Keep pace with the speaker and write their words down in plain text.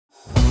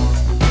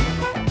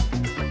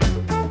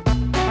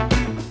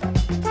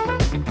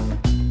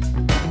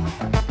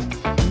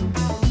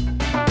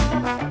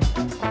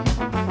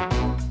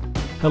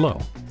Hello,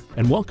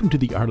 and welcome to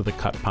the Art of the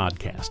Cut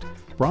podcast,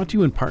 brought to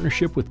you in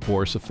partnership with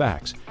Boris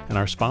Effects and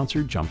our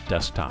sponsor, Jump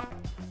Desktop.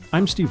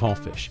 I'm Steve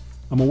Hallfish.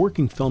 I'm a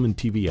working film and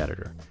TV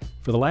editor.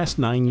 For the last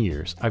 9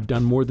 years, I've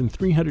done more than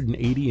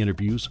 380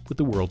 interviews with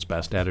the world's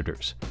best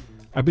editors.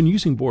 I've been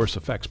using Boris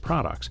Effects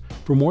products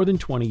for more than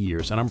 20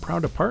 years, and I'm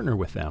proud to partner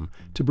with them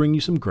to bring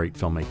you some great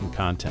filmmaking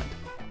content.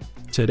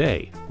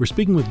 Today, we're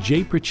speaking with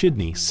Jay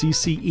Prychidny,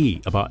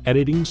 CCE, about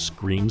editing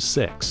Scream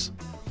 6.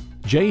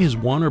 Jay has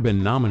won or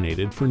been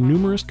nominated for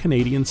numerous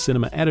Canadian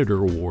Cinema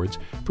Editor Awards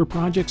for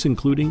projects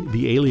including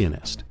The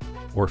Alienist,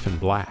 Orphan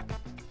Black,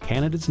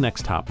 Canada's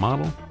Next Top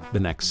Model,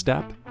 The Next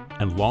Step,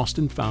 and Lost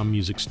and Found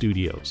Music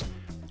Studios.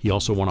 He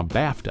also won a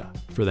BAFTA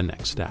for The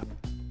Next Step.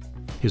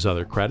 His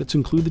other credits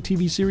include the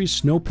TV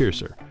series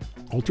Snowpiercer,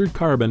 Altered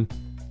Carbon,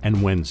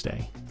 and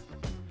Wednesday.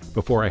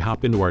 Before I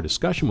hop into our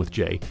discussion with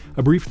Jay,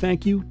 a brief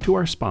thank you to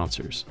our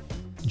sponsors.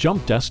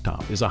 Jump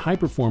Desktop is a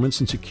high-performance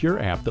and secure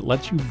app that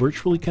lets you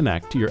virtually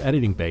connect to your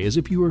editing bay as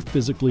if you were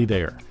physically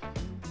there.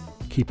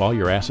 Keep all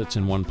your assets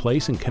in one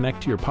place and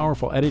connect to your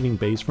powerful editing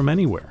bays from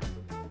anywhere.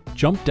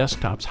 Jump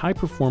Desktop's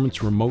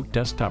high-performance remote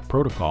desktop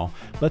protocol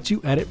lets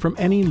you edit from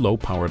any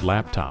low-powered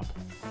laptop.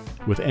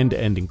 With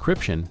end-to-end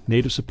encryption,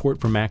 native support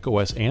for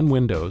macOS and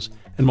Windows,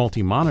 and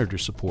multi-monitor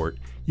support,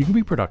 you can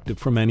be productive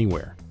from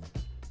anywhere.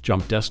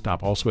 Jump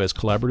Desktop also has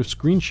collaborative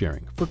screen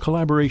sharing for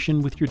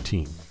collaboration with your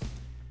team.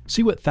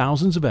 See what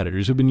thousands of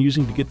editors have been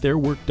using to get their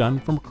work done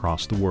from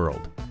across the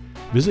world.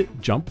 Visit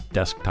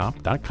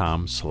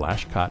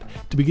jumpdesktop.com/cut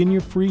to begin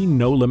your free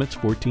no-limits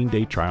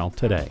 14-day trial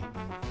today.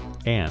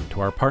 And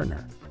to our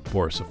partner,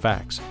 Boris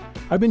Effects.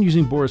 I've been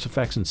using Boris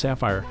Effects and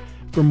Sapphire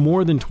for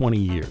more than 20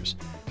 years,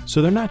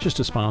 so they're not just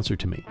a sponsor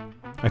to me.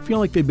 I feel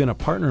like they've been a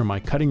partner in my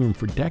cutting room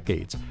for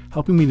decades,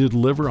 helping me to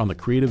deliver on the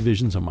creative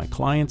visions of my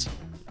clients,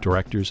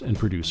 directors, and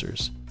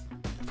producers.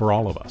 For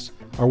all of us,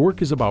 our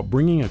work is about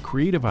bringing a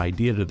creative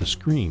idea to the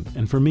screen,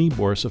 and for me,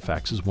 Boris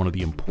Effects is one of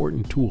the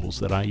important tools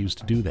that I use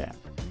to do that.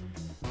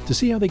 To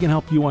see how they can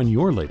help you on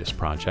your latest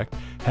project,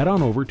 head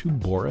on over to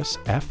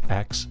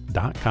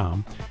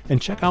borisfx.com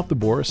and check out the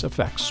Boris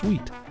Effects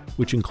suite,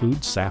 which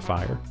includes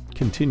Sapphire,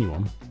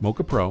 Continuum,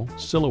 Mocha Pro,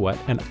 Silhouette,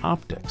 and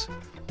Optics,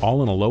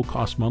 all in a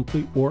low-cost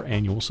monthly or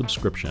annual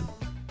subscription.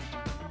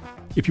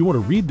 If you want to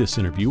read this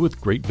interview with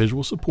great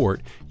visual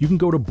support, you can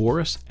go to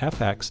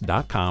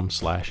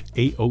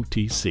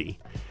borisfx.com/AOTC.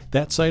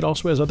 That site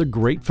also has other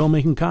great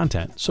filmmaking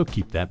content, so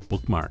keep that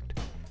bookmarked.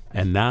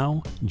 And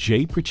now,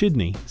 Jay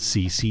Prychidny,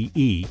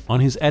 CCE,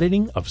 on his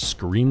editing of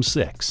Scream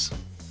 6.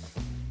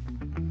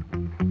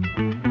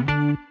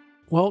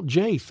 Well,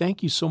 Jay,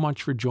 thank you so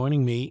much for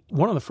joining me.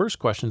 One of the first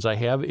questions I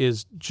have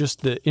is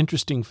just the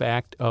interesting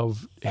fact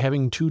of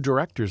having two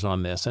directors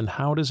on this, and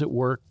how does it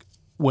work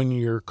when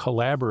you're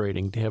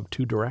collaborating to have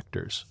two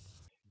directors?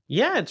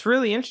 Yeah, it's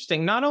really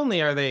interesting. Not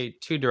only are they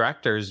two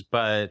directors,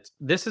 but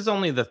this is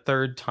only the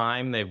third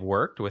time they've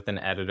worked with an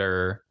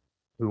editor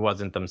who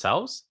wasn't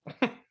themselves.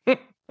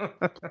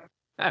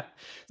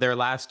 Their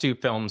last two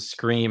films,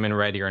 Scream and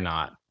Ready or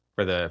Not,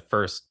 were the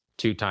first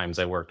two times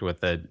I worked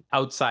with an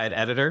outside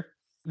editor.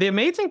 The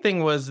amazing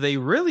thing was they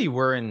really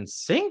were in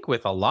sync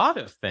with a lot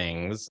of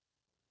things.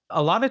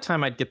 A lot of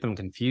time I'd get them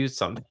confused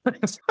sometimes.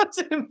 It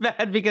wasn't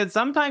bad because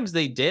sometimes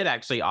they did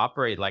actually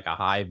operate like a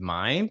hive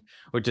mind,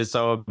 which is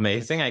so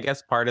amazing. I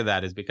guess part of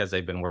that is because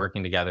they've been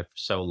working together for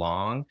so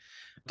long.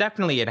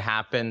 Definitely it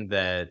happened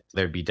that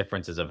there'd be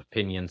differences of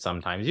opinion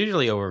sometimes,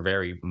 usually over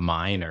very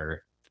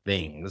minor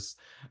things.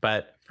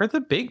 But for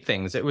the big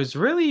things, it was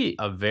really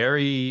a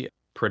very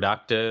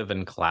productive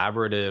and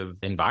collaborative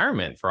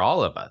environment for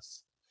all of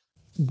us.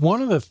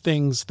 One of the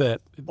things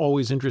that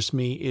always interests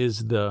me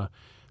is the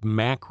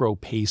macro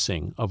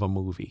pacing of a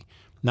movie,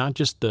 not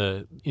just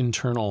the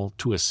internal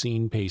to a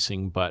scene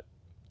pacing, but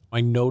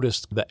I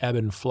noticed the ebb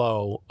and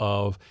flow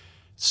of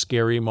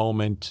scary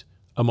moment,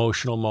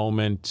 emotional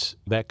moment,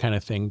 that kind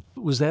of thing.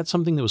 Was that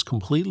something that was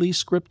completely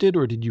scripted,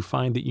 or did you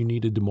find that you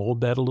needed to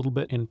mold that a little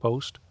bit in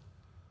post?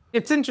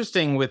 It's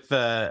interesting with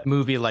a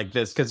movie like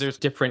this because there's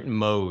different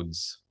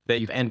modes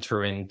that you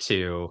enter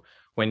into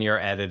when you're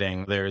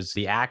editing. There's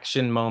the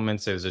action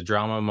moments, there's the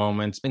drama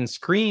moments. In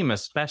Scream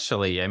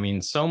especially, I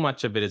mean, so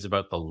much of it is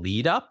about the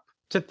lead up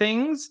to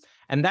things.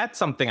 And that's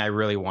something I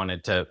really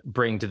wanted to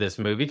bring to this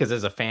movie because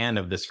as a fan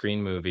of the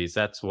Scream movies,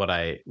 that's what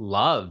I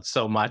loved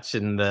so much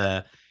in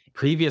the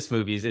previous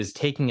movies is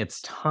taking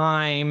its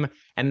time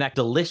and that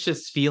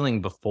delicious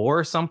feeling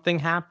before something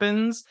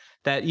happens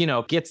that, you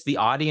know, gets the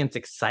audience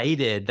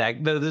excited.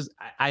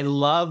 I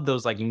love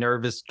those like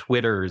nervous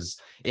twitters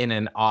in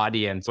an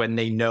audience when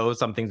they know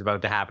something's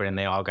about to happen and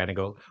they all kind of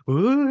go,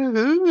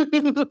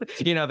 ooh,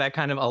 you know, that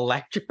kind of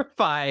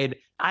electrified.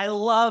 I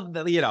love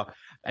that, you know,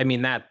 I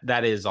mean,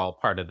 that is all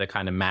part of the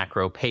kind of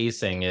macro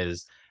pacing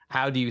is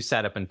how do you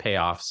set up and pay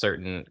off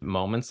certain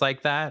moments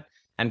like that?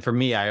 And for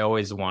me, I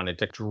always wanted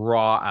to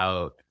draw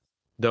out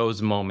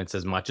those moments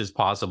as much as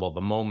possible,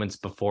 the moments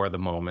before the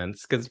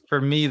moments, because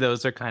for me,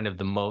 those are kind of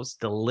the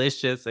most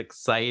delicious,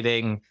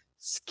 exciting,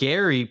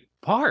 scary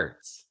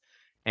parts.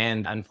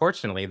 And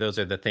unfortunately, those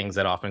are the things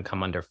that often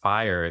come under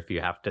fire if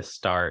you have to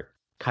start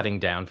cutting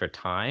down for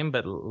time.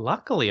 But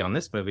luckily on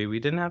this movie,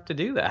 we didn't have to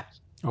do that.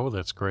 Oh,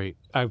 that's great.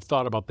 I've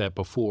thought about that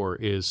before,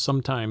 is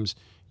sometimes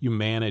you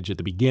manage at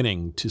the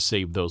beginning to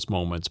save those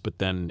moments, but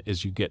then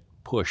as you get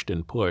pushed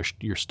and pushed,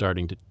 you're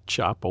starting to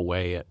chop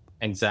away at.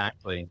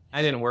 Exactly.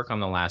 I didn't work on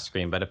the last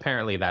screen, but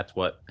apparently that's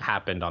what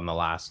happened on the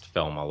last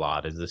film a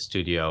lot, is the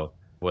studio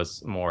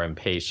was more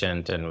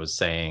impatient and was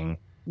saying,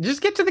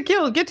 just get to the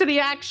kill, get to the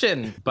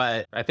action.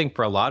 But I think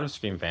for a lot of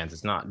Scream fans,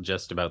 it's not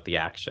just about the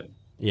action.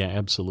 Yeah,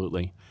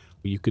 absolutely.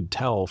 You could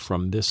tell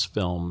from this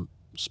film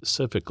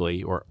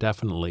specifically, or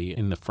definitely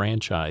in the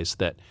franchise,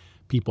 that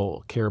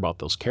people care about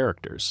those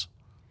characters.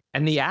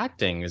 And the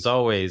acting is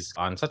always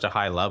on such a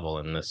high level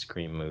in the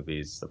Scream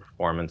movies, the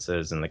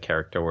performances and the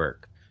character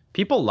work.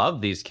 People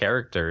love these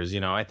characters.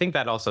 I think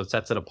that also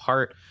sets it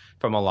apart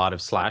from a lot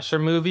of slasher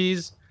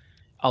movies.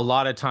 A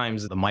lot of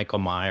times the Michael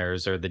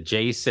Myers or the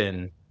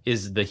Jason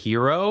is the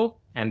hero,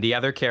 and the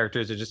other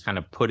characters are just kind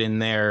of put in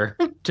there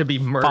to be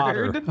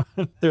murdered.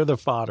 Fodder. They're the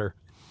fodder.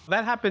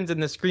 That happens in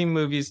the Scream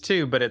movies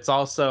too, but it's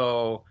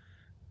also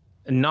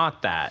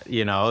not that.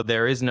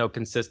 There is no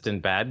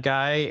consistent bad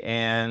guy,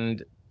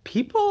 and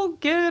people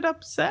get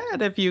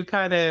upset if you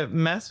kind of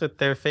mess with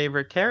their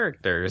favorite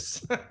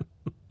characters.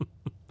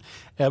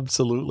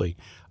 Absolutely.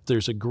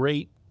 There's a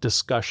great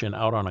discussion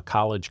out on a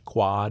college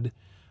quad.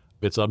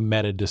 It's a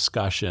meta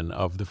discussion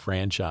of the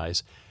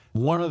franchise.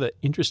 One of the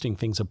interesting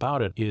things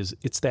about it is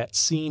it's that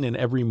scene in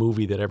every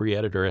movie that every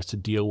editor has to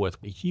deal with,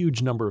 a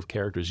huge number of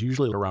characters,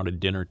 usually around a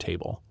dinner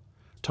table.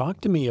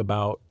 Talk to me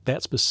about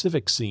that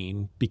specific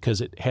scene,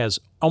 because it has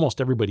almost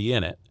everybody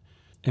in it,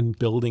 and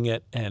building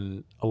it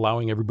and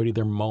allowing everybody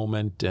their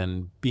moment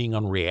and being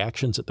on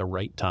reactions at the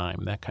right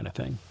time, that kind of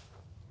thing.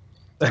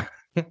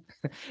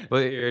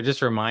 Well, you're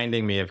just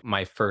reminding me of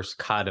my first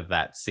cut of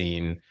that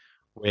scene,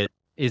 which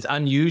is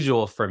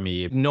unusual for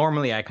me.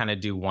 Normally, I kind of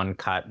do one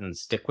cut and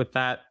stick with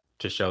that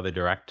to show the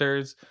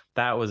directors.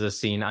 That was a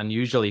scene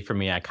unusually for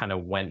me. I kind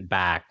of went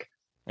back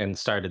and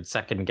started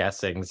second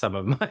guessing some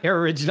of my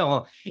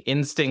original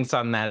instincts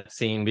on that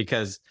scene,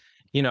 because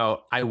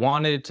I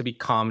wanted it to be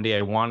comedy.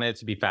 I wanted it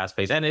to be fast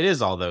paced, and it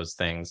is all those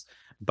things,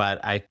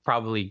 but I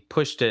probably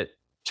pushed it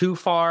too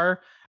far,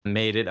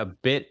 made it a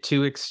bit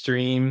too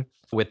extreme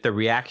with the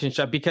reaction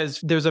shot, because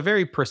there's a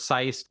very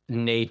precise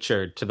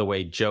nature to the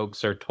way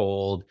jokes are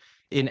told.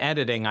 In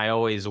editing, I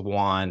always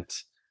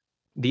want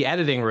the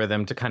editing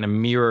rhythm to kind of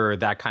mirror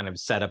that kind of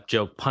setup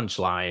joke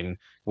punchline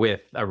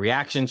with a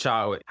reaction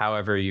shot,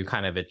 however you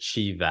kind of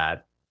achieve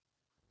that.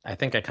 I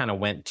think I kind of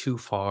went too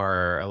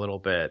far a little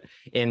bit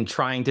in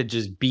trying to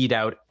just beat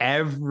out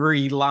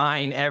every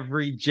line,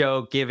 every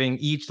joke, giving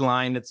each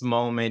line its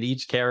moment,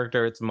 each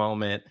character its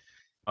moment.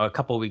 A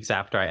couple of weeks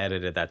after I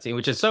edited that scene,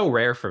 which is so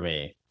rare for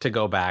me to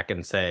go back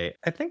and say,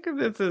 I think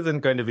this isn't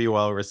going to be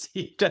well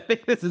received. I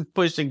think this is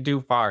pushing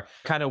too far.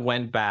 Kind of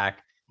went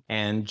back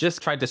and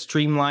just tried to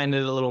streamline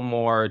it a little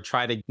more,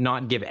 try to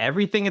not give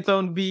everything its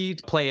own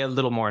beat, play a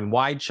little more in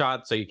wide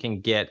shot so you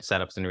can get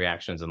setups and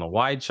reactions in the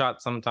wide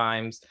shot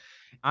sometimes.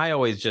 I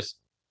always just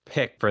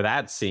pick for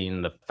that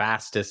scene the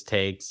fastest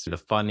takes, the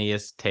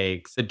funniest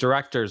takes. The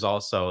directors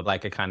also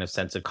like a kind of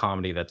sense of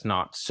comedy that's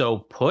not so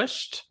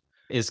pushed,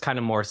 is kind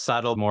of more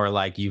subtle, more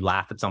like you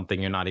laugh at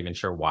something, you're not even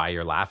sure why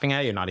you're laughing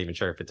at, you're not even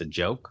sure if it's a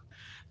joke.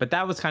 But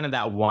that was kind of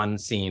that one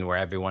scene where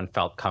everyone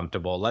felt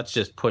comfortable. Let's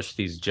just push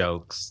these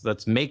jokes.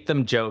 Let's make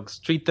them jokes,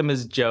 treat them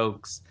as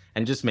jokes,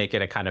 and just make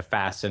it a kind of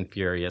fast and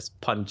furious,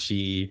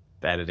 punchy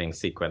editing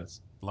sequence.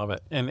 Love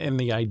it. And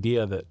the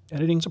idea that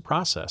editing's a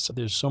process.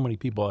 There's so many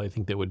people, I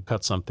think, that would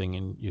cut something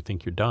and you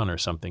think you're done or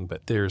something,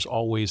 but there's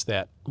always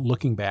that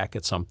looking back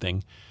at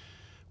something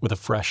with a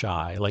fresh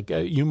eye. Like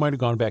you might have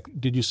gone back,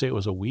 did you say it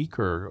was a week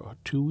or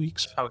 2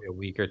 weeks? Probably a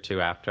week or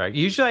two after.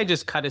 Usually I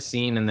just cut a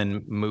scene and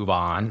then move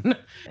on.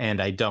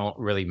 And I don't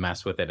really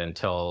mess with it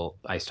until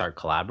I start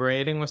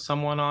collaborating with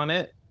someone on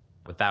it.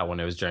 With that one,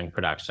 it was during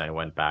production. I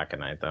went back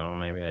and I thought, oh,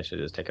 maybe I should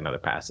just take another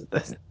pass at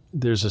this.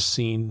 There's a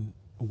scene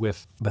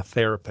with the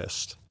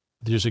therapist.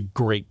 There's a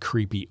great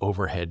creepy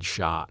overhead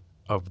shot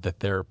of the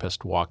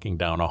therapist walking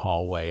down a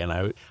hallway. And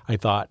I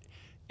thought,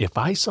 if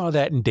I saw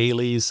that in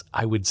dailies,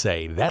 I would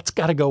say, that's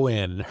got to go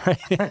in.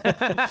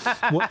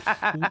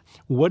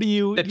 What do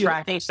you... The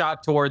tracking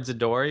shot towards the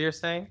door, you're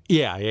saying?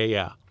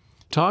 Yeah.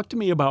 Talk to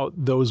me about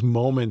those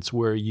moments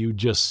where you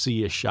just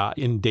see a shot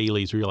in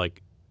dailies where you're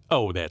like,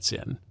 oh, that's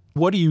in.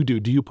 What do you do?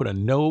 Do you put a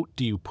note?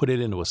 Do you put it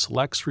into a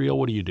selects reel?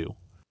 What do you do?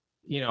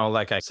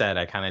 Like I said,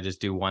 I kind of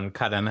just do one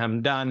cut and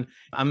I'm done.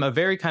 I'm a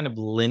very kind of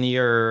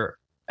linear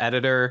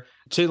editor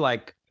to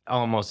like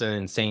almost an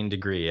insane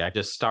degree. I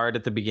just start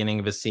at the beginning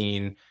of a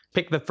scene,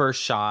 pick the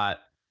first shot.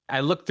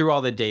 I look through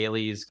all the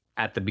dailies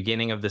at the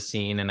beginning of the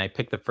scene and I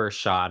pick the first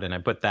shot and I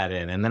put that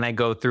in. And then I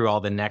go through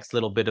all the next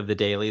little bit of the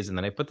dailies and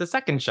then I put the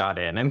second shot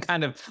in and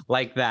kind of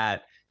like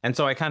that. And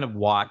so I kind of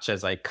watch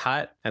as I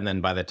cut. And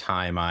then by the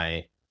time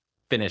I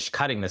finish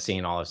cutting the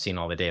scene, I'll have seen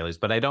all the dailies,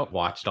 but I don't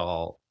watch it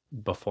all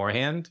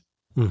beforehand.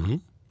 Mm-hmm.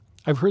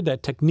 I've heard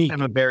that technique.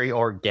 I'm a very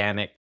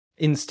organic,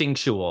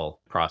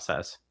 instinctual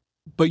process.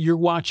 But you're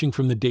watching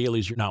from the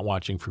dailies, you're not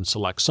watching from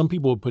select. Some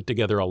people would put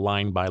together a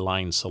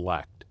line-by-line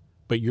select,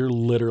 but you're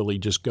literally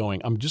just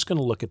going, I'm just going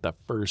to look at the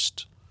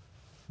first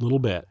little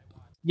bit.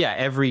 Yeah,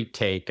 every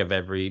take of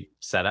every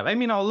setup. I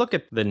mean, I'll look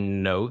at the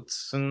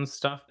notes and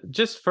stuff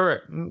just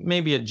for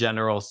maybe a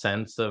general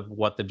sense of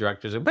what the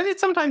directors are. But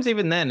sometimes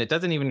even then, it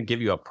doesn't even give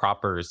you a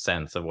proper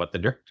sense of what the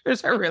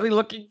directors are really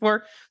looking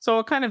for. So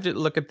I'll kind of just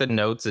look at the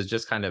notes as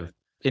just kind of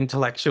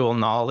intellectual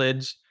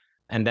knowledge.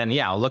 And then,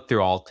 yeah, I'll look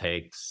through all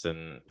takes.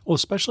 And well,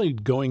 especially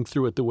going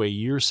through it the way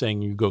you're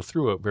saying you go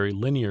through it very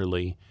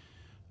linearly.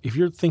 If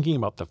you're thinking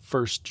about the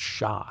first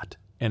shot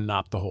and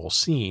not the whole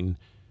scene,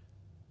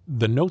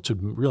 the notes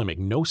would really make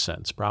no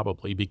sense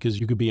probably, because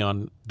you could be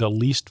on the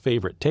least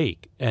favorite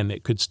take and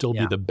it could still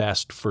be the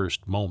best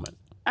first moment.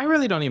 I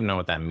really don't even know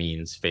what that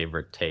means,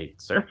 favorite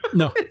takes. Or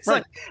no, it's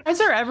right. Like, has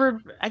there ever,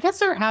 I guess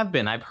there have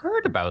been, I've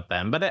heard about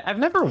them, but I've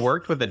never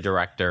worked with a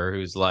director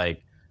who's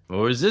like,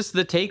 was this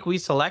the take we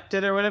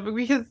selected or whatever?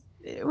 Because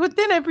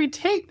within every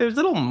take, there's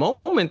little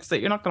moments that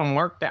you're not going to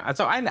mark down.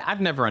 So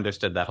I've never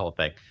understood that whole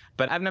thing.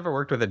 But I've never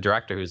worked with a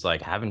director who's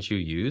like, haven't you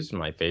used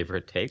my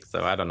favorite take?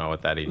 So I don't know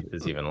what that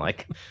is even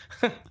like.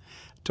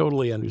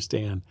 Totally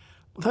understand.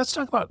 Let's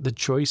talk about the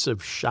choice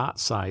of shot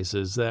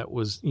sizes. That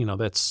was,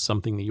 that's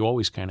something that you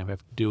always kind of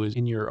have to do is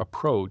in your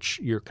approach,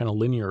 your kind of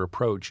linear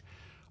approach.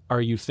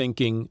 Are you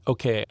thinking,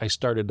 okay, I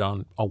started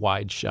on a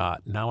wide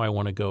shot. Now I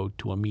want to go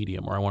to a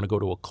medium or I want to go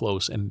to a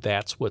close. And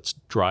that's what's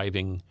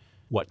driving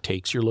what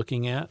takes you're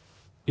looking at,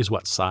 is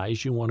what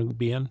size you want to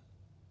be in?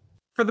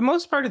 For the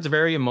most part, it's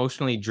very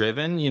emotionally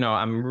driven.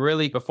 I'm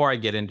really, before I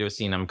get into a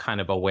scene, I'm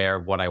kind of aware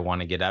of what I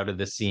want to get out of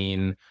the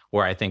scene,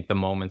 where I think the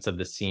moments of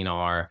the scene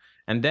are.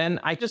 And then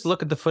I just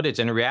look at the footage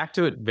and react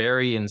to it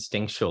very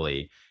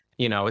instinctually.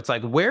 It's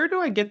like, where do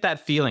I get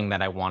that feeling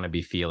that I want to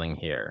be feeling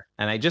here?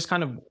 And I just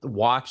kind of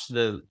watch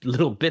the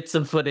little bits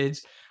of footage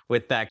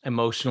with that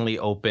emotionally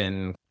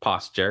open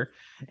posture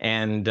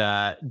and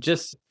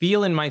just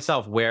feel in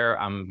myself where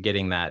I'm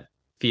getting that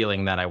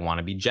feeling that I want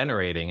to be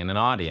generating in an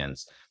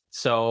audience.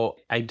 So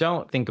I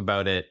don't think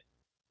about it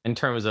in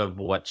terms of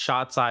what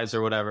shot size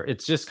or whatever.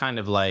 It's just kind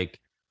of like,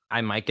 I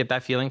might get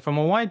that feeling from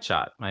a wide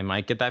shot. I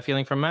might get that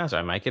feeling from master.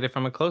 I might get it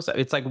from a close-up.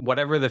 It's like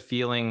whatever the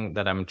feeling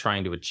that I'm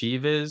trying to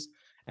achieve is,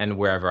 and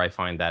wherever I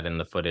find that in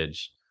the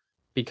footage.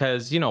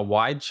 Because,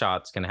 wide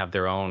shots can have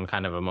their own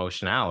kind of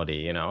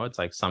emotionality. It's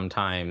like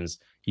sometimes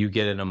you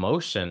get an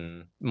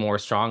emotion more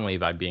strongly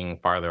by being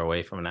farther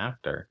away from an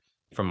actor.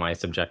 From my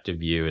subjective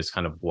view is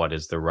kind of what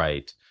is the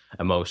right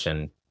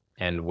emotion,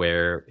 and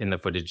where in the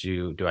footage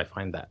do I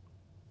find that?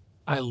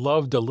 I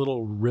loved a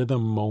little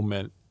rhythm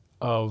moment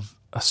of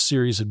a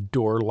series of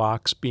door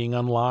locks being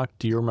unlocked.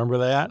 Do you remember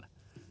that?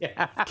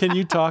 Yeah. Can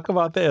you talk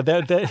about that?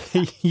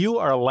 That you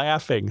are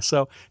laughing.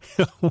 So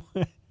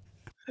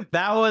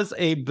that was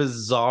a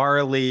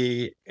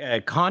bizarrely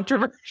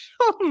controversial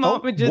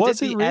moment. Just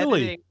was it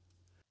really? Editing.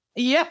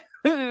 Yeah.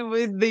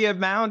 With the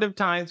amount of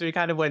times we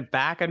kind of went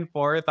back and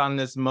forth on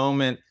this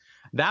moment,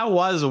 that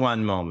was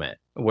one moment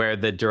where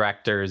the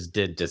directors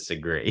did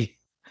disagree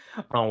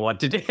on what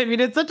to do. I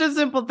mean, it's such a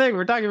simple thing.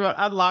 We're talking about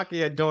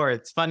unlocking a door.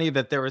 It's funny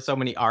that there were so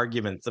many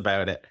arguments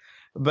about it.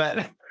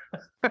 But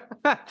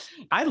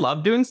I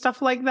love doing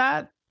stuff like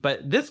that.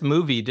 But this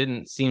movie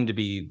didn't seem to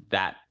be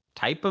that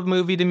type of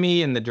movie to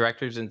me, and the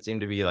directors didn't seem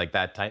to be like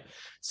that type.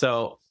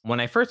 So when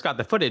I first got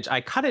the footage,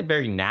 I cut it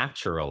very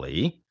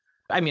naturally.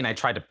 I mean, I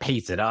tried to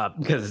pace it up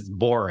because it's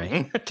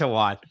boring to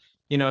watch.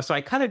 So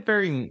I cut it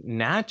very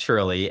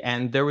naturally,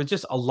 and there was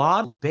just a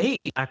lot of debate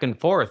back and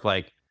forth.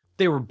 Like,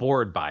 they were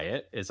bored by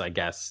it, is I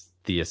guess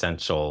the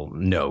essential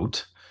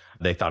note.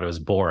 They thought it was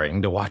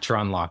boring to watch her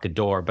unlock a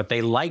door, but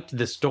they liked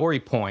the story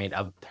point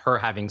of her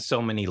having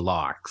so many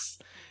locks,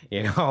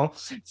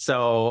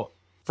 So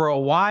for a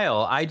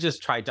while, I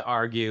just tried to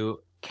argue,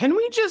 can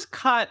we just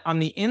cut on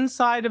the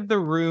inside of the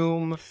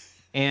room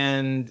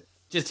and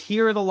just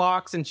hear the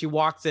locks and she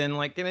walks in?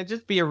 Like, can it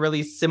just be a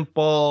really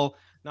simple,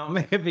 not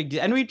make a big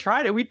deal? And we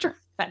tried it. We tried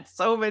that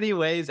so many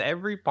ways,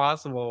 every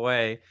possible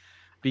way,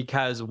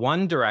 because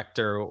one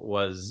director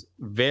was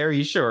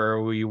very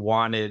sure we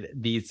wanted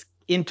these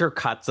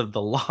intercuts of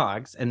the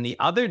locks. And the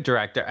other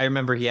director, I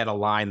remember he had a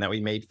line that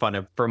we made fun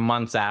of for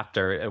months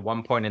after. At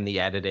one point in the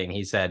editing,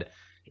 he said,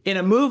 in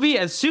a movie,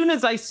 as soon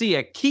as I see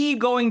a key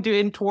going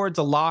in towards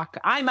a lock,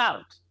 I'm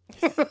out.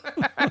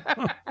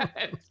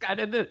 It's kind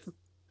of this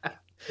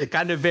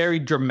kind of very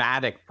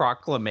dramatic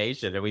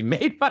proclamation. And we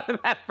made fun of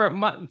that for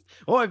months.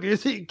 Oh, if you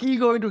see a key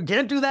going to, you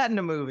can't do that in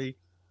a movie.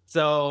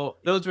 So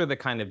those were the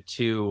kind of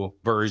two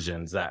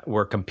versions that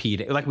were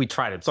competing. Like, we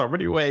tried it so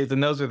many ways,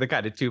 and those were the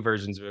kind of two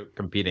versions we were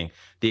competing.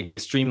 The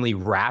extremely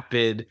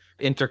rapid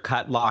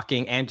intercut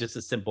locking, and just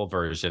a simple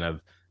version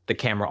of the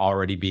camera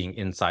already being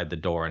inside the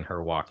door and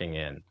her walking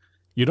in.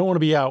 You don't want to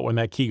be out when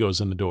that key goes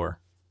in the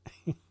door.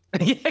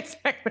 Yeah,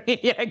 exactly.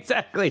 Yeah,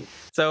 exactly.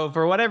 So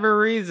for whatever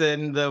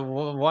reason, the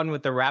one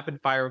with the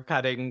rapid fire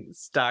cutting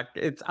stuck.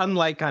 It's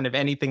unlike kind of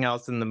anything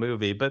else in the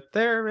movie, but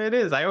there it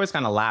is. I always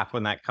kind of laugh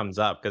when that comes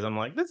up because I'm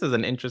like, this is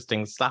an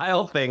interesting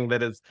style thing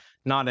that is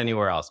not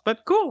anywhere else. But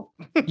cool,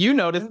 you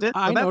noticed it.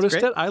 I So that's noticed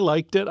great. it. I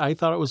liked it. I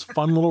thought it was a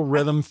fun little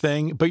rhythm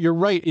thing. But you're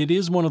right. It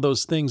is one of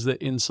those things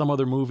that in some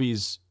other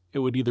movies, it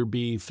would either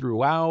be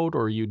throughout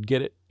or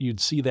you'd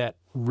see that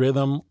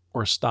rhythm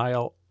or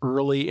style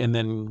early and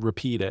then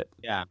repeat it.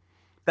 Yeah,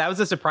 that was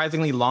a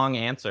surprisingly long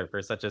answer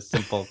for such a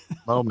simple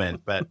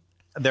moment, but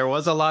there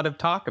was a lot of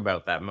talk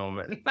about that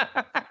moment.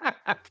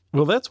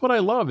 Well, that's what I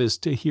love is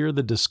to hear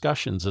the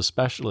discussions,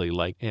 especially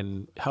like,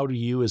 and how do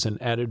you as an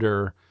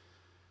editor,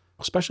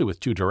 especially with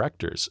two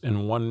directors,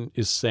 and one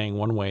is saying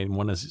one way and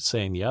one is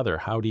saying the other,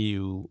 how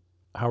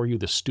are you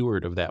the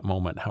steward of that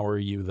moment? How are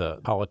you the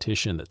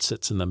politician that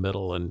sits in the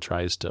middle and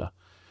tries to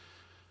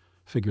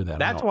figure that out?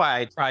 That's why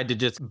I tried to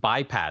just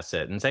bypass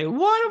it and say,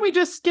 why don't we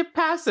just skip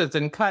past this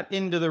and cut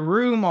into the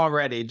room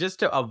already just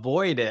to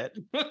avoid it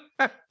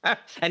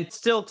and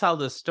still tell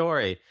the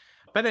story.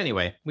 But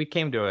anyway, we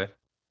came to a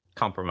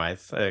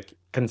compromise, a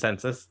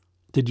consensus.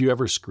 Did you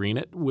ever screen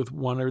it with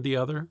one or the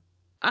other?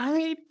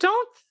 I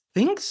don't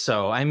think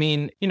so. I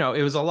mean,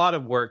 it was a lot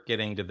of work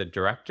getting to the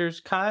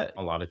director's cut,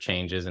 a lot of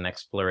changes and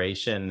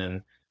exploration.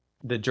 And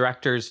the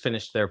directors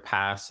finished their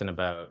pass in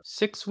about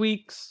 6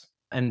 weeks.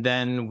 And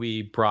then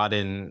we brought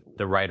in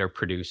the writer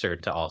producer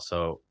to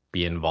also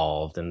be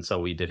involved. And so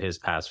we did his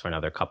pass for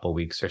another couple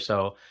weeks or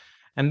so.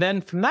 And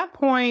then from that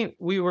point,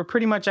 we were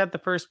pretty much at the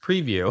first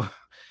preview.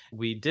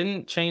 We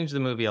didn't change the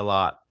movie a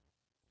lot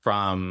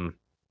from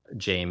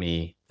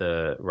Jamie,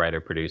 the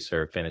writer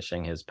producer,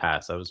 finishing his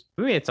pass.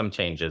 We made some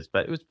changes,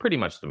 but it was pretty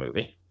much the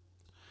movie.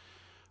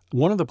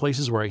 One of the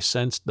places where I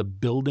sensed the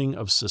building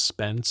of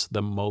suspense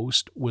the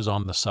most was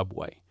on the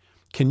subway.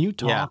 Can you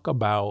talk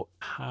about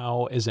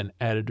how, as an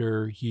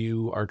editor,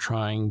 you are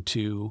trying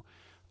to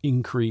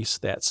increase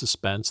that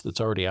suspense that's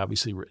already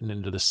obviously written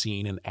into the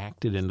scene and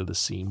acted into the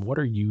scene? What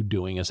are you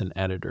doing as an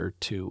editor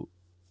to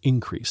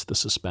increase the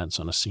suspense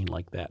on a scene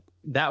like that?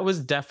 That was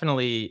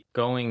definitely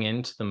going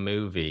into the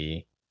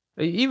movie,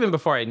 even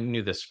before I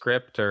knew the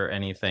script or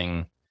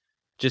anything.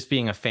 Just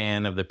being a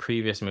fan of the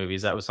previous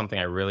movies, that was something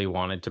I really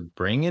wanted to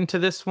bring into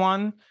this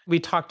one. We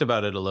talked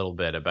about it a little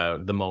bit,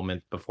 about the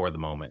moment before the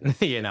moment,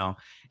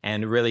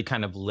 and really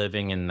kind of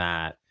living in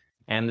that.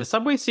 And the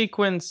subway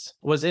sequence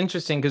was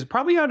interesting because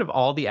probably out of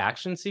all the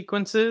action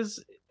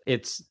sequences,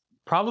 it's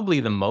probably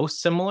the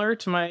most similar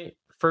to my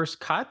first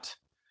cut.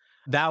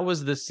 That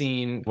was the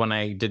scene when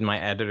I did my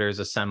editor's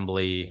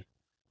assembly.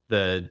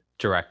 The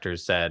director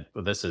said,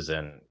 well, this is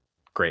in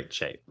great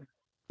shape.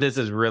 This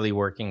is really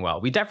working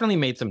well. We definitely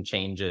made some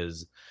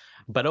changes,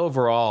 but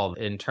overall,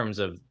 in terms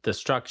of the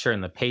structure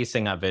and the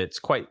pacing of it, it's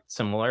quite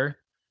similar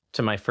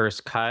to my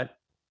first cut.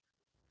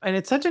 And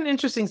it's such an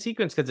interesting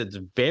sequence because it's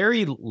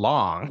very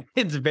long.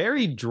 It's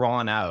very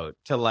drawn out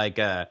to like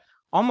a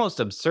almost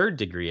absurd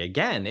degree.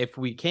 Again, if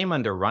we came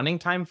under running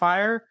time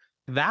fire,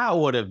 that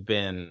would have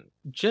been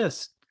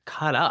just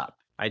cut up.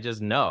 I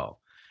just know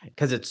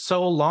because it's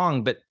so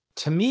long. But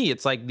to me,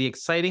 it's like the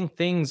exciting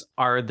things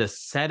are the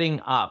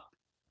setting up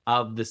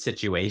of the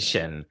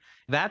situation.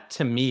 That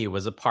to me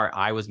was a part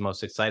I was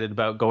most excited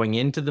about going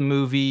into the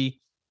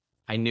movie.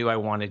 I knew I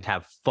wanted to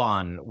have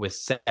fun with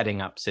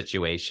setting up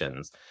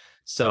situations.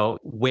 So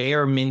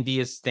where Mindy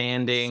is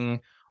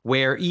standing,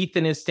 where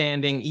Ethan is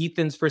standing,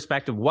 Ethan's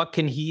perspective, what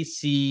can he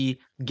see?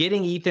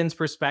 Getting Ethan's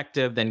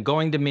perspective, then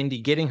going to Mindy,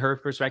 getting her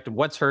perspective.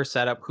 What's her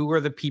setup? Who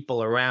are the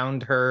people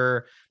around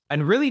her?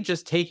 And really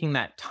just taking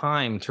that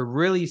time to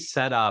really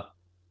set up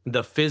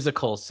the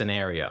physical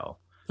scenario.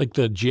 Like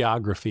the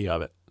geography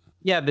of it.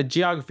 Yeah, the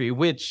geography,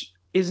 which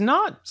is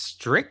not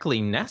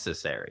strictly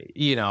necessary.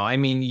 I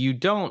mean, you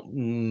don't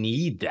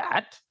need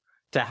that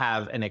to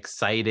have an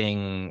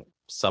exciting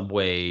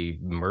subway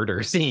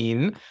murder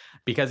scene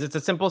because it's a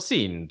simple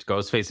scene.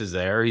 Ghostface is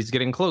there. He's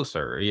getting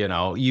closer.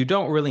 You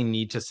don't really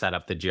need to set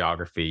up the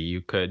geography.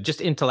 You could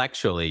just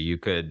intellectually, you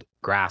could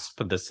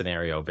grasp the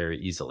scenario very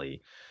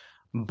easily.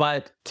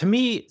 But to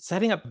me,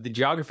 setting up the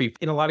geography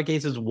in a lot of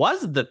cases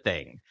was the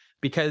thing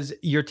because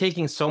you're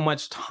taking so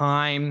much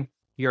time.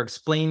 You're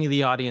explaining to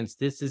the audience,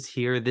 this is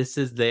here, this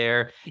is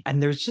there.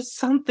 And there's just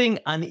something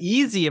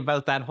uneasy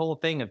about that whole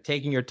thing of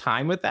taking your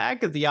time with that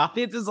because the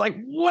audience is like,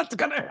 what's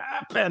going to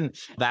happen?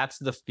 That's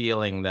the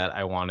feeling that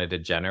I wanted to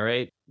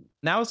generate.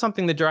 That was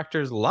something the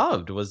directors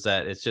loved, was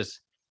that it's just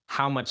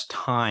how much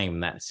time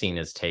that scene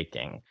is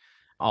taking.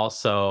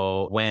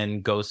 Also,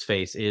 when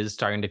Ghostface is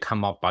starting to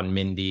come up on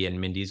Mindy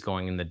and Mindy's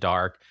going in the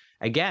dark,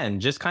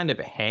 again, just kind of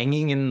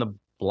hanging in the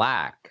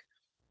black.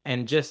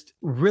 And just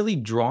really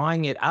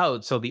drawing it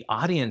out so the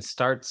audience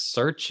starts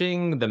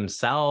searching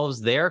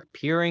themselves. They're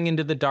peering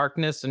into the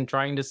darkness and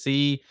trying to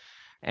see.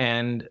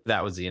 And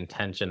that was the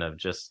intention of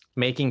just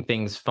making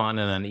things fun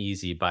and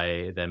uneasy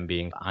by them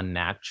being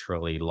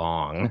unnaturally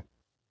long.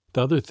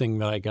 The other thing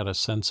that I got a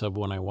sense of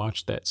when I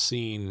watched that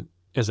scene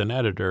as an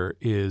editor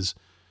is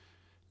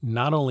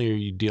not only are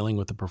you dealing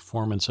with the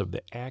performance of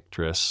the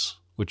actress,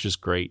 which is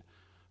great,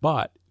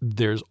 But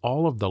there's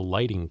all of the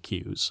lighting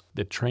cues.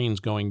 The train's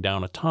going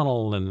down a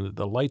tunnel and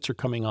the lights are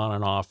coming on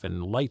and off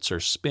and lights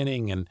are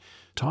spinning. And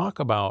talk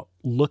about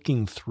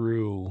looking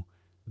through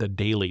the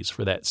dailies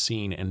for that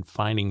scene and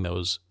finding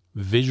those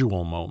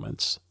visual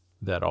moments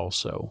that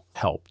also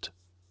helped.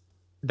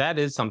 That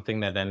is something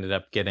that ended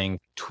up getting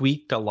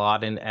tweaked a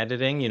lot in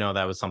editing.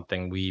 That was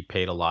something we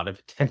paid a lot of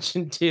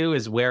attention to,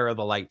 is where are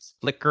the lights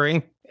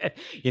flickering?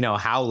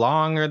 How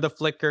long are the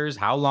flickers?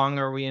 How long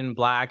are we in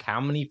black? How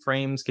many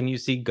frames can you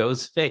see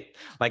Ghostface?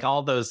 Like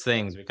all those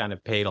things, we kind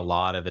of paid a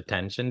lot of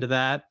attention to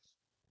that.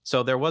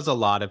 So there was a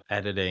lot of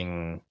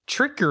editing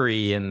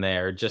trickery in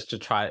there just to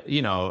try,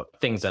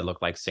 things that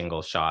look like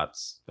single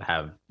shots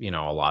have, a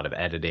lot of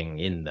editing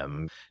in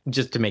them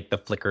just to make the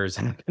flickers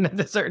happen at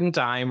a certain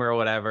time or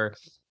whatever.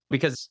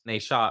 Because they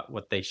shot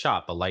what they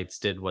shot, the lights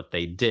did what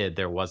they did.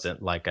 There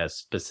wasn't like a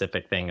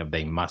specific thing of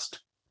they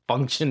must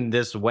function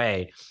this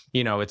way.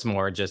 It's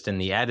more just in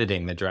the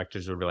editing, the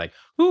directors would be like,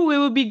 ooh, it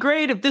would be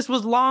great if this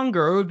was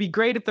longer, or it would be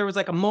great if there was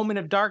like a moment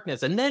of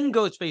darkness and then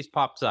Ghostface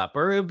pops up,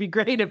 or it would be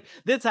great if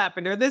this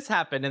happened or this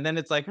happened. And then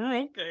it's like,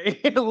 oh,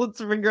 okay, let's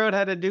figure out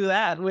how to do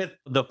that with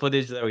the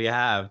footage that we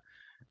have.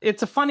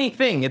 It's a funny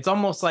thing. It's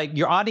almost like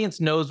your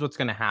audience knows what's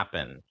going to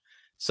happen.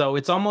 So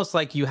it's almost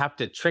like you have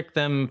to trick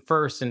them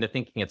first into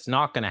thinking it's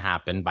not going to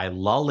happen by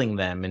lulling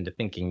them into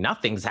thinking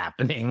nothing's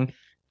happening,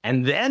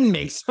 and then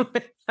make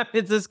something happen.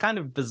 It's this kind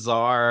of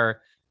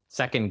bizarre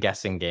second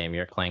guessing game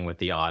you're playing with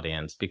the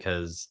audience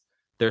because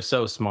they're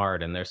so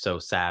smart and they're so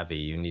savvy.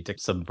 You need to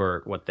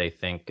subvert what they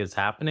think is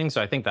happening.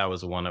 So I think that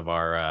was one of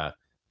our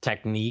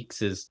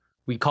techniques, is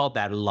we called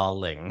that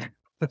lulling.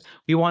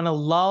 We want to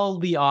lull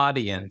the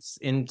audience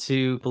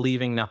into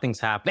believing nothing's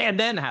happening and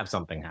then have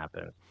something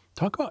happen.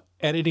 Talk about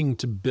editing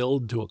to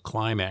build to a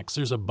climax.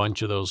 There's a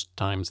bunch of those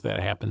times that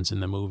happens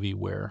in the movie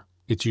where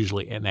it's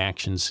usually an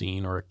action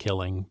scene or a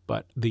killing,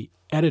 but the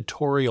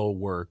editorial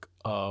work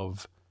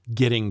of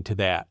getting to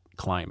that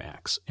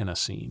climax in a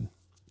scene.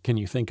 Can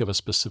you think of a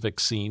specific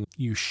scene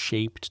you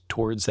shaped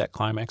towards that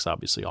climax?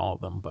 Obviously all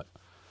of them, but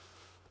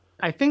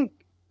I think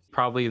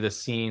probably the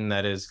scene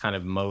that is kind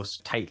of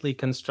most tightly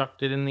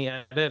constructed in the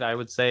edit, I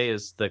would say,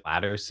 is the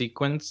ladder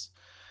sequence.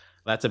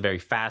 That's a very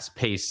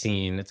fast-paced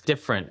scene. It's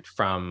different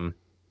from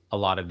a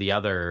lot of the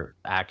other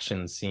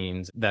action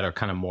scenes that are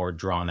kind of more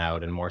drawn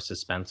out and more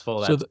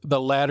suspenseful. So the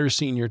ladder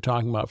scene you're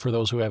talking about, for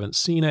those who haven't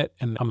seen it,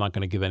 and I'm not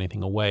going to give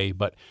anything away,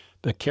 but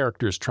the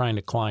character's trying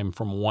to climb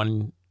from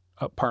one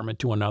apartment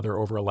to another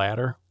over a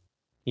ladder.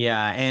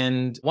 Yeah,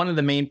 and one of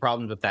the main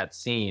problems with that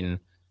scene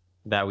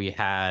that we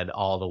had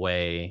all the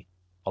way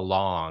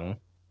along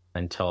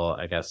until,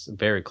 I guess,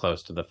 very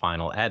close to the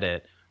final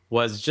edit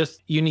was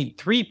just you need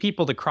 3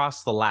 people to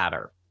cross the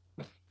ladder.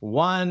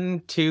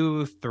 1,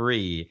 2,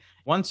 3.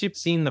 Once you've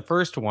seen the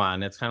first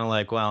one, it's kind of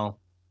like, well,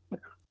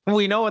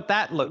 we know what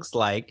that looks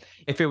like.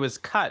 If it was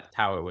cut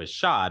how it was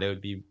shot, it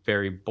would be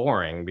very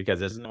boring because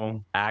there's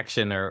no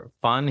action or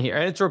fun here.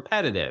 It's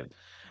repetitive.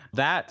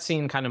 That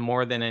scene, kind of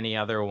more than any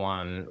other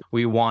one,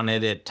 we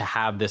wanted it to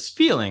have this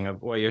feeling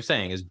of what you're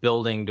saying is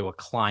building to a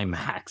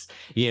climax,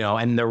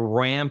 and the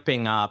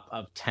ramping up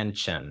of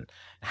tension.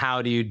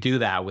 How do you do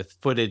that with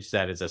footage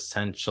that is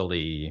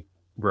essentially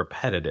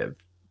repetitive?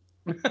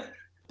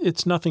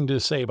 It's nothing to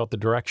say about the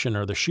direction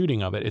or the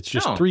shooting of it. It's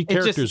just 3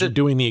 characters are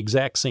doing the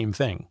exact same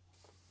thing.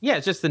 Yeah,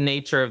 it's just the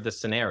nature of the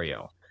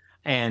scenario.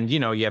 And, you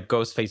have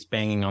Ghostface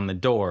banging on the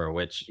door,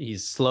 which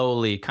he's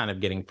slowly kind of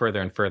getting further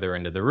and further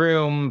into the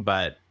room,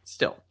 but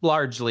still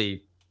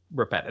largely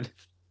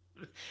repetitive.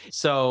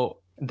 So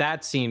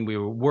that scene, we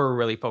were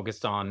really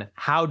focused on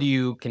how do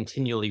you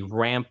continually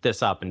ramp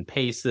this up and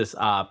pace this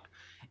up.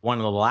 One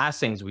of the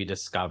last things we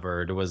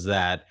discovered was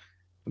that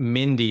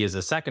Mindy is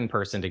the second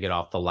person to get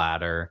off the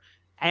ladder.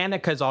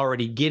 Annika's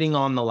already getting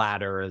on the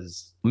ladder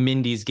as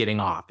Mindy's getting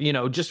off,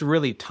 just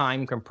really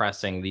time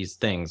compressing these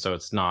things. So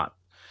it's not,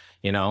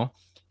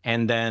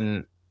 and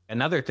then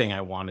another thing I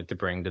wanted to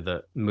bring to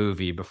the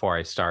movie before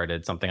I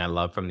started, something I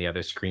love from the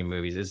other Scream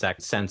movies, is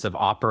that sense of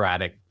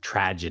operatic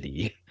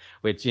tragedy,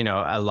 which,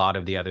 a lot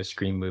of the other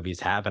Scream movies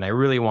have. And I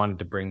really wanted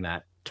to bring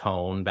that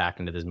tone back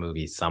into this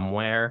movie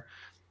somewhere.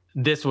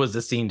 This was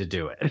the scene to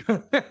do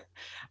it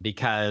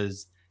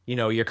because,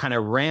 you're kind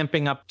of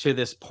ramping up to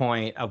this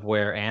point of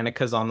where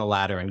Annika's on the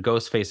ladder and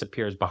Ghostface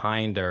appears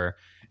behind her.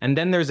 And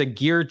then there's a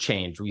gear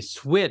change. We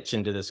switch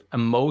into this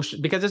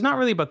emotion because it's not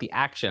really about the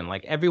action.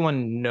 Like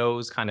everyone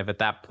knows kind of at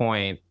that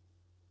point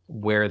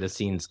where the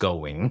scene's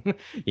going,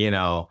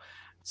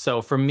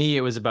 So for me,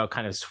 it was about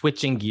kind of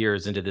switching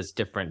gears into this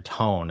different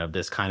tone of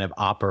this kind of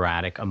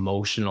operatic,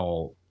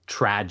 emotional,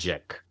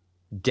 tragic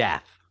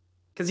death.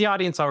 Because the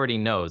audience already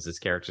knows this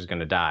character's going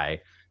to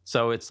die.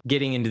 So it's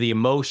getting into the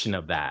emotion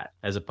of that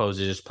as opposed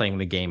to just playing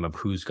the game of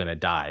who's going to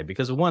die.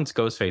 Because once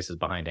Ghostface is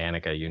behind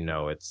Annika,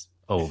 it's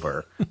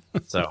over.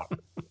 So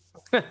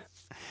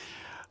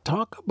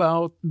talk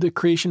about the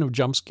creation of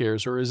jump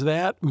scares, or is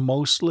that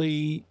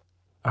mostly,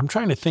 I'm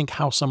trying to think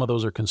how some of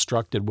those are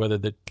constructed, whether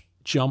the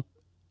jump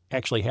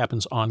actually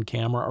happens on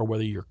camera or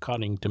whether you're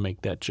cutting to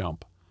make that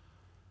jump.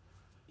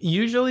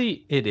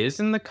 Usually it is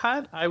in the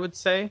cut, I would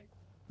say.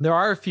 There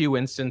are a few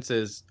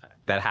instances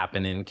that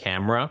happen in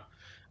camera.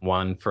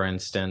 One, for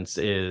instance,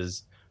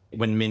 is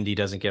when Mindy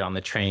doesn't get on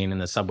the train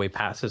and the subway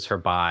passes her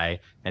by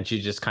and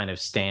she's just kind of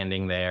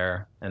standing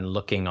there and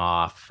looking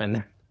off.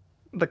 And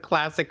the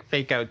classic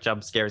fake out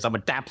jump scare,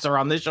 someone taps her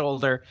on the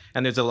shoulder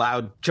and there's a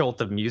loud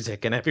jolt of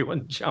music and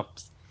everyone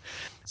jumps.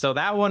 So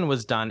that one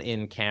was done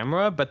in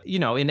camera, but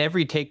in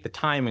every take, the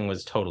timing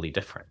was totally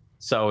different.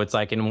 So it's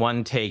like in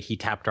one take, he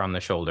tapped her on the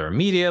shoulder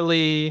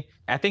immediately.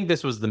 I think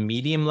this was the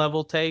medium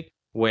level take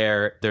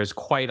where there's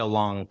quite a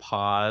long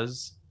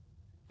pause.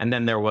 And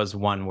then there was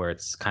one where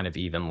it's kind of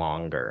even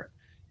longer.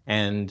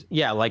 And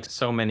yeah, like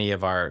so many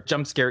of our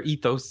jump scare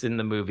ethos in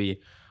the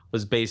movie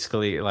was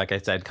basically, like I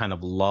said, kind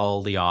of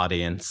lull the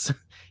audience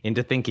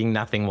into thinking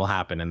nothing will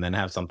happen and then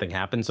have something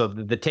happen. So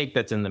the take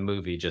that's in the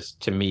movie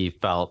just to me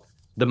felt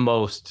the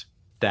most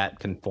that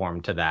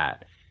conformed to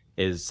that.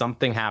 Is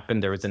something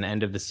happened, there was an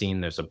end of the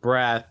scene, there's a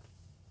breath,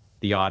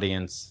 the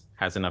audience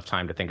has enough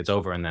time to think it's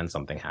over, and then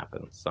something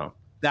happens. So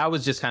that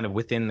was just kind of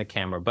within the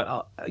camera. But,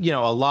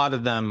 a lot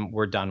of them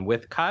were done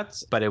with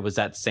cuts, but it was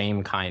that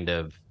same kind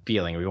of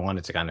feeling. We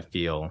wanted to kind of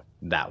feel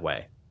that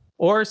way.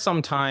 Or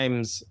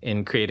sometimes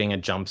in creating a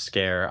jump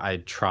scare, I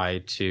try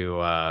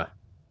to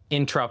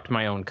interrupt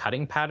my own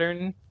cutting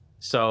pattern.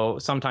 So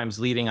sometimes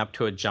leading up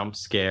to a jump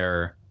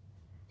scare,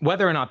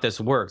 whether or not this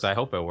works, I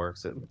hope it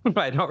works. But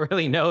I don't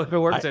really know if it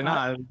works or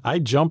not. I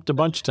jumped a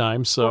bunch of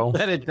times, so.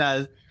 That it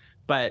does.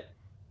 But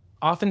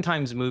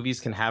oftentimes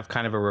movies can have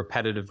kind of a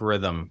repetitive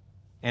rhythm.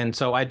 And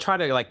so I try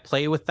to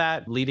play with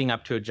that leading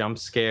up to a jump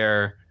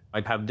scare.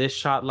 I'd have this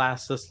shot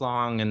last this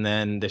long, and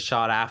then the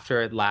shot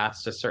after it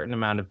lasts a certain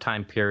amount of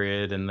time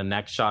period, and the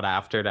next shot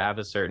after to have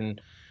a certain.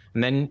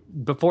 And then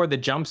before the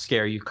jump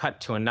scare, you cut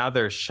to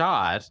another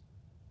shot,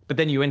 but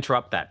then you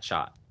interrupt that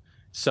shot.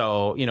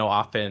 So,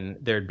 often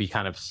there'd be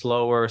kind of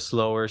slower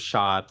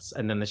shots.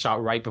 And then the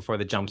shot right before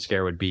the jump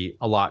scare would be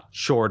a lot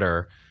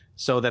shorter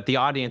so that the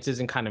audience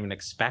isn't kind of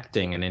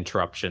expecting an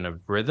interruption of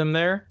rhythm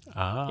there.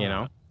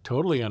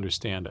 Totally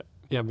understand it.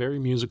 Yeah, very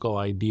musical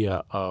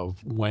idea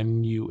of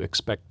when you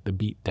expect the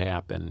beat to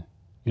happen.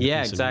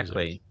 Yeah,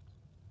 exactly.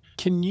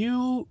 Can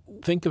you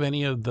think of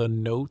any of the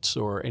notes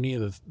or any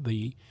of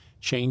the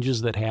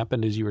changes that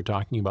happened as you were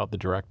talking about the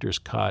director's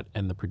cut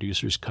and the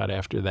producer's cut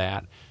after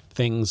that?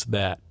 Things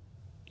that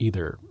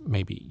either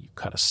maybe you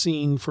cut a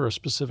scene for a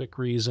specific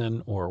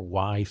reason or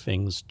why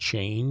things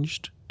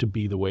changed to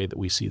be the way that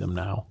we see them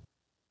now?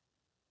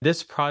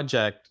 This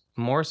project,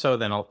 more so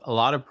than a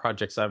lot of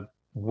projects I've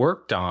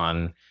worked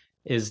on,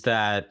 is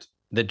that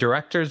the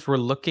directors were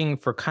looking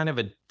for kind of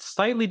a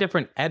slightly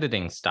different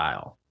editing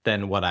style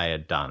than what I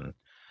had done.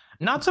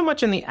 Not so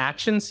much in the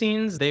action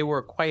scenes. They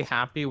were quite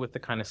happy with the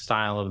kind of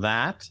style of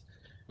that.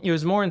 It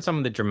was more in some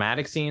of the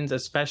dramatic scenes,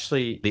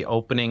 especially the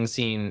opening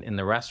scene in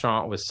the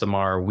restaurant with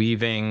Samara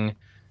weaving.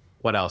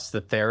 What else?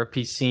 The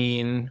therapy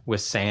scene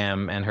with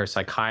Sam and her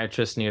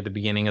psychiatrist near the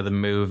beginning of the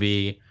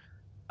movie.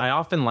 I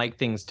often like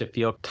things to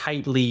feel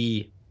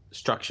tightly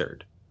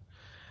structured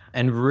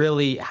and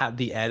really have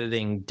the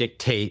editing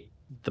dictate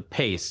the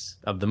pace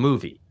of the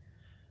movie.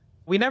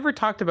 We never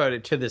talked about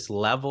it to this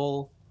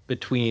level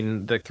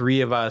between the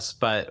three of us,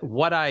 but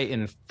what I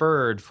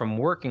inferred from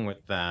working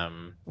with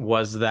them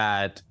was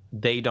that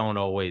they don't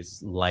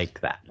always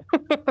like that.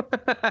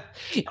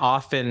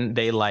 Often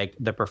they like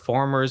the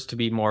performers to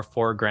be more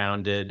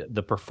foregrounded,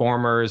 the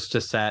performers to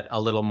set a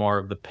little more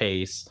of the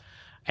pace,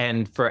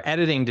 and for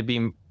editing to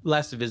be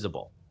less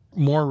visible.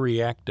 More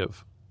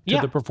reactive to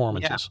the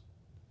performances.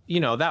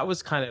 Yeah. That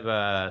was kind of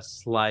a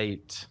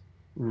slight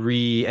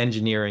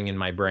re-engineering in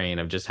my brain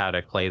of just how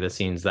to play the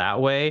scenes that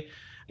way.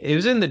 It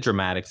was in the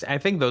dramatics. I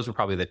think those were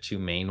probably the two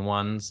main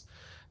ones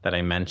that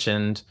I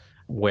mentioned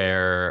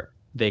where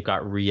they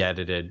got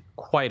re-edited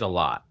quite a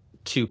lot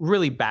to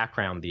really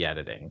background the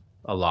editing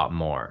a lot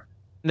more.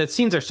 And the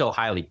scenes are still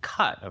highly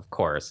cut, of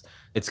course.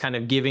 It's kind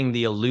of giving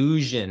the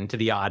illusion to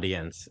the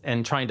audience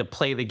and trying to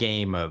play the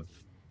game of,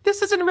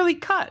 this isn't really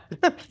cut.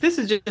 This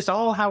is just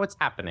all how it's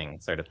happening,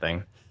 sort of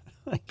thing.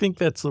 I think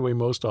that's the way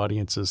most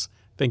audiences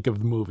think of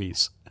the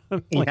movies.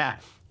 Yeah.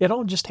 It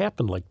all just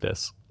happened like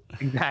this.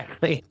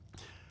 Exactly.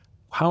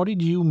 How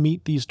did you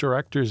meet these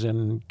directors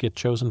and get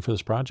chosen for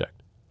this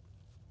project?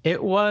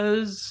 It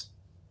was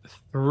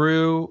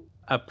through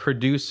a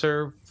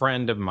producer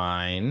friend of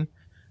mine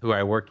who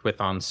I worked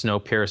with on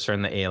Snowpiercer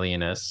and The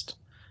Alienist,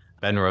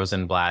 Ben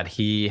Rosenblatt.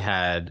 He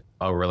had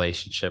a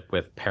relationship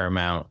with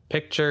Paramount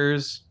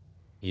Pictures.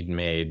 He'd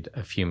made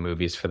a few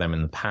movies for them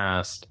in the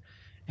past.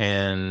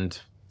 And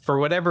for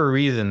whatever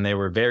reason, they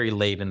were very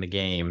late in the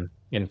game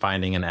in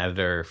finding an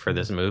editor for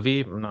this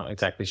movie. I'm not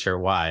exactly sure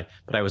why,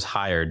 but I was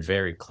hired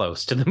very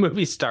close to the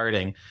movie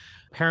starting.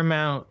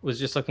 Paramount was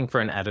just looking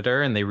for an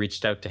editor, and they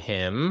reached out to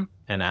him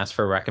and asked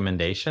for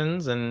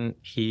recommendations, and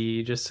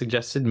he just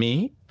suggested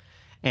me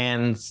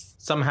and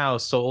somehow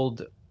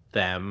sold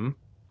them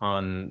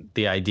on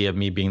the idea of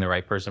me being the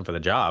right person for the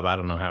job. I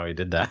don't know how he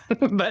did that,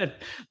 but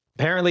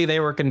apparently they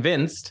were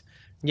convinced.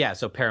 Yeah,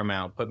 so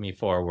Paramount put me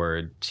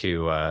forward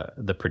to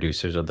the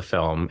producers of the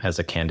film as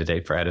a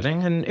candidate for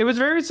editing. And it was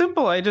very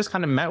simple. I just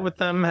kind of met with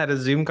them, had a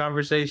Zoom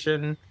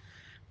conversation.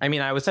 I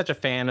mean, I was such a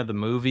fan of the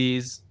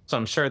movies, so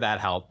I'm sure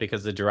that helped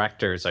because the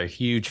directors are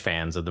huge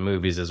fans of the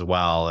movies as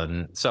well.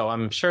 And so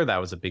I'm sure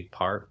that was a big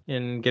part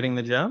in getting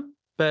the job.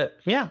 But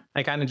yeah,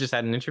 I kind of just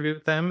had an interview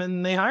with them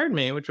and they hired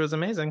me, which was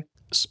amazing.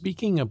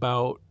 Speaking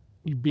about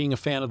being a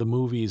fan of the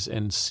movies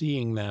and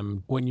seeing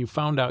them, when you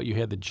found out you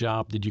had the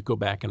job, did you go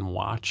back and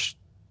watch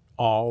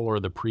all or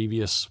the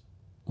previous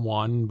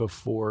one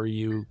before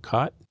you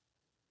cut?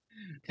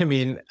 I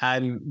mean,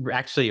 I'm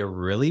actually a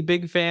really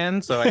big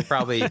fan, so I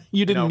probably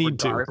you didn't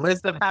need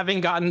regardless of having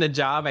gotten the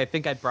job, I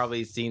think I'd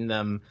probably seen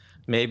them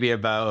maybe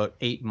about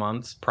 8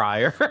 months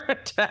prior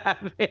to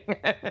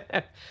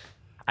having.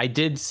 I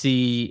did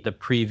see the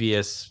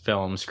previous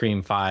film,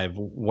 Scream 5,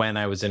 when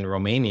I was in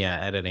Romania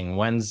editing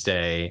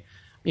Wednesday,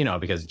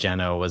 because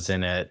Jenna was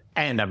in it,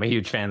 and I'm a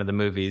huge fan of the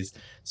movies.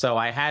 So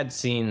I had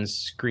seen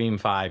Scream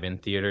 5 in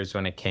theaters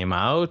when it came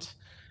out.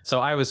 So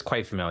I was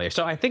quite familiar.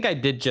 So I think I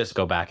did just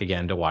go back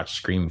again to watch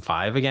Scream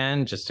 5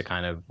 again, just to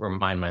kind of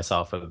remind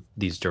myself of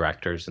these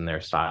directors and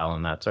their style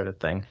and that sort of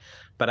thing.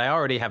 But I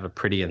already have a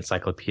pretty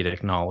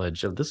encyclopedic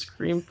knowledge of the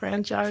Scream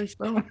franchise,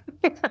 though.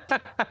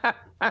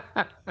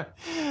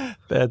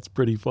 That's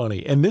pretty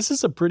funny. And this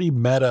is a pretty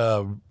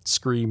meta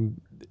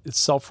Scream. It's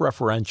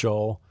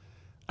self-referential.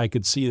 I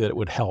could see that it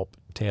would help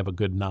to have a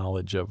good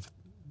knowledge of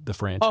the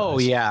franchise. Oh,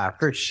 yeah,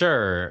 for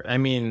sure. I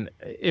mean,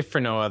 if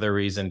for no other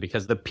reason,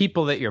 because the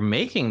people that you're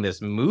making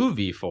this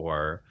movie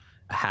for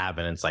have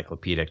an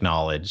encyclopedic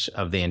knowledge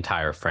of the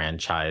entire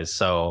franchise.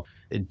 So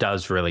it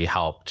does really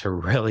help to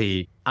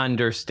really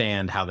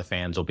understand how the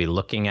fans will be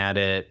looking at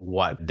it,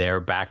 what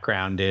their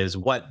background is,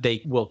 what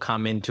they will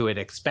come into it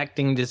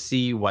expecting to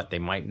see, what they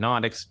might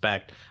not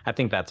expect. I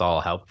think that's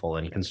all helpful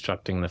in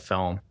constructing the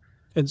film.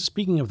 And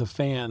speaking of the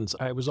fans,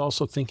 I was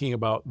also thinking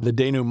about the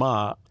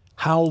denouement,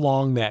 how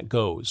long that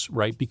goes,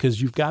 right?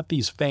 Because you've got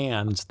these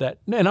fans that,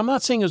 and I'm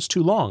not saying it's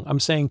too long. I'm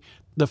saying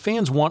the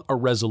fans want a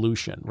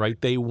resolution, right?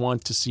 They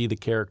want to see the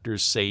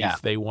characters safe. Yeah.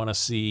 They want to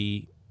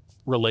see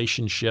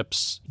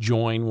relationships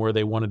join where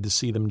they wanted to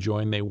see them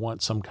join. They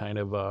want some kind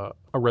of a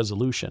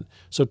resolution.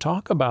 So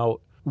talk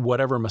about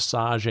whatever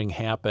massaging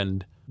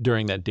happened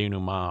during that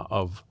denouement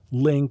of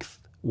length,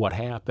 what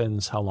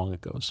happens, how long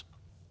it goes.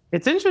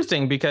 It's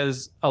interesting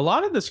because a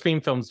lot of the Scream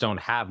films don't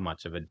have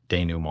much of a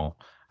denouement.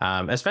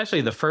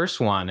 Especially the first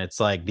one, it's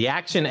like the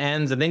action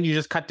ends and then you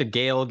just cut to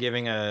Gale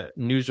giving a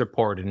news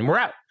report and we're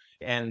out.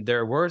 And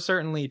there were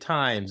certainly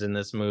times in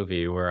this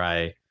movie where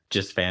I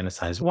just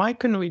fantasized, why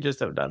couldn't we just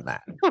have done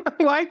that?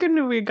 Why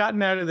couldn't we have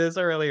gotten out of this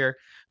earlier?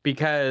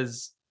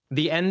 Because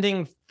the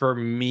ending for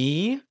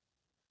me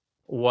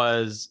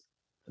was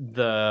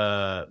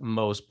the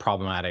most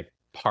problematic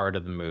part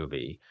of the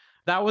movie.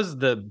 That was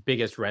the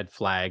biggest red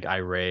flag I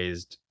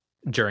raised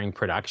during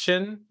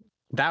production.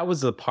 That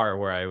was the part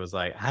where I was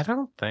like, I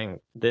don't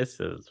think this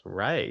is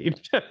right.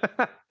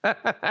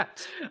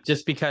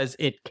 Just because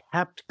it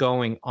kept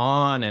going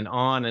on and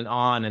on and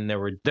on. And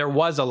there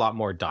was a lot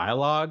more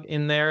dialogue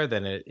in there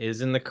than it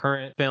is in the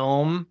current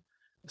film.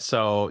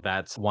 So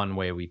that's one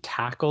way we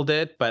tackled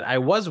it. But I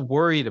was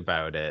worried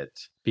about it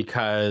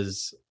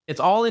because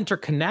it's all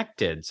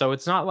interconnected. So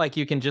it's not like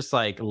you can just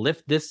like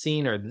lift this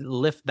scene or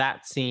lift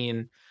that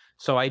scene.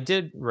 So I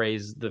did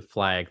raise the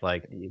flag,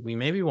 like, we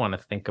maybe want to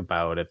think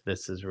about if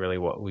this is really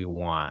what we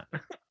want,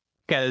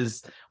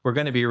 because we're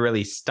going to be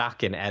really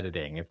stuck in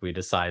editing if we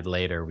decide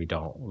later we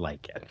don't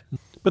like it.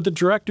 But the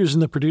directors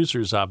and the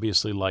producers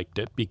obviously liked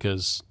it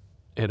because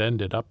it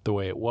ended up the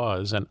way it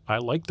was. And I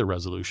like the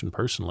resolution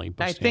personally.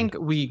 I think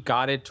we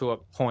got it to a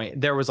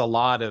point. There was a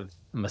lot of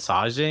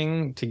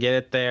massaging to get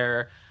it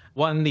there.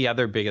 One of the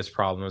other biggest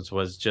problems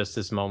was just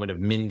this moment of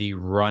Mindy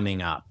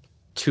running up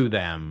to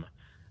them.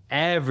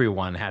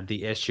 Everyone had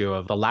the issue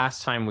of the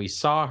last time we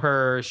saw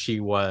her, she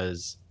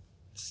was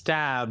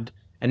stabbed,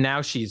 and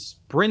now she's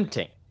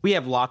sprinting. We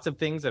have lots of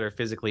things that are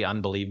physically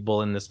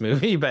unbelievable in this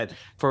movie, but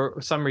for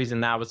some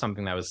reason, that was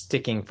something that was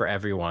sticking for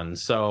everyone.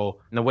 So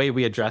the way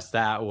we addressed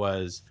that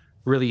was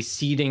really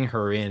seeding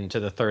her into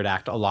the third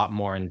act a lot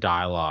more in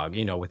dialogue.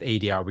 With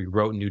ADR, we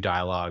wrote new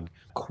dialogue.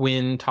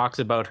 Quinn talks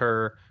about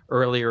her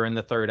earlier in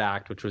the third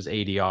act, which was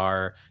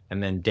ADR.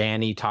 And then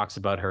Danny talks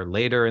about her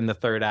later in the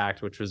third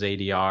act, which was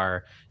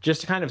ADR,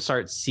 just to kind of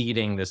start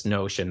seeding this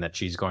notion that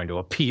she's going to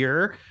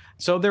appear.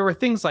 So there were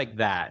things like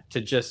that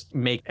to just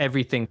make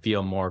everything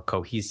feel more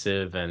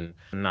cohesive and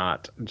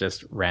not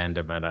just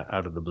random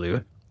out of the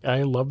blue.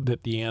 I love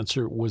that the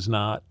answer was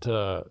not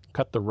to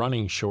cut the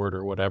running short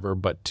or whatever,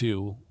 but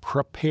to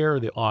prepare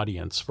the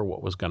audience for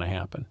what was going to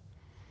happen.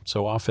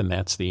 So often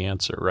that's the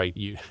answer, right?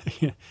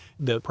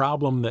 The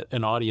problem that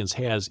an audience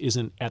has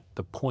isn't at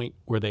the point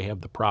where they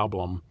have the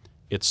problem.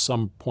 It's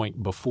some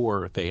point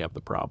before they have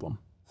the problem.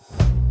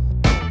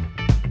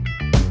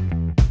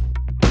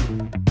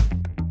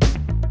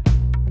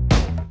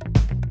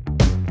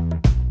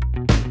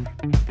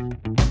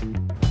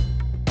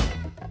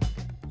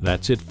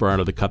 That's it for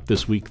Out of the Cut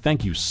this week.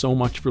 Thank you so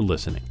much for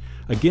listening.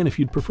 Again, if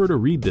you'd prefer to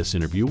read this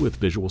interview with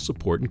visual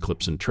support and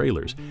clips and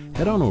trailers,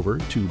 head on over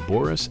to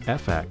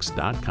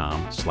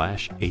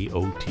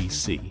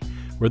borisfx.com/AOTC,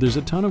 where there's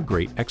a ton of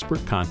great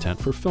expert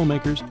content for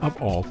filmmakers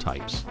of all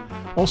types.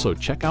 Also,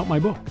 check out my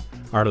book,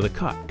 Art of the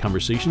Cut,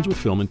 Conversations with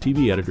Film and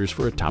TV Editors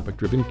for a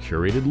Topic-Driven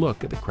Curated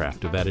Look at the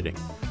Craft of Editing.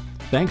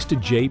 Thanks to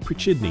Jay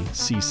Prychidny,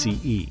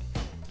 CCE.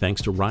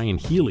 Thanks to Ryan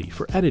Healy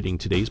for editing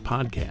today's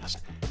podcast.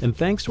 And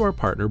thanks to our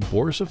partner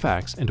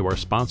BorisFX and to our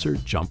sponsor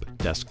Jump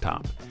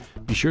Desktop.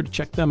 Be sure to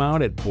check them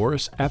out at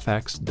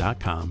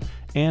borisfx.com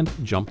and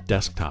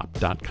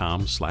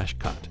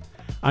jumpdesktop.com/cut.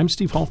 I'm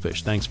Steve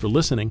Hallfish. Thanks for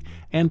listening,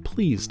 and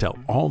please tell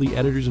all the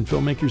editors and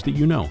filmmakers that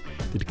you know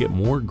that to get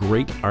more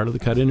great Art of the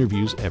Cut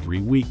interviews every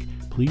week,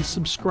 please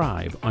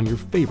subscribe on your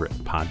favorite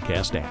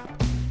podcast app.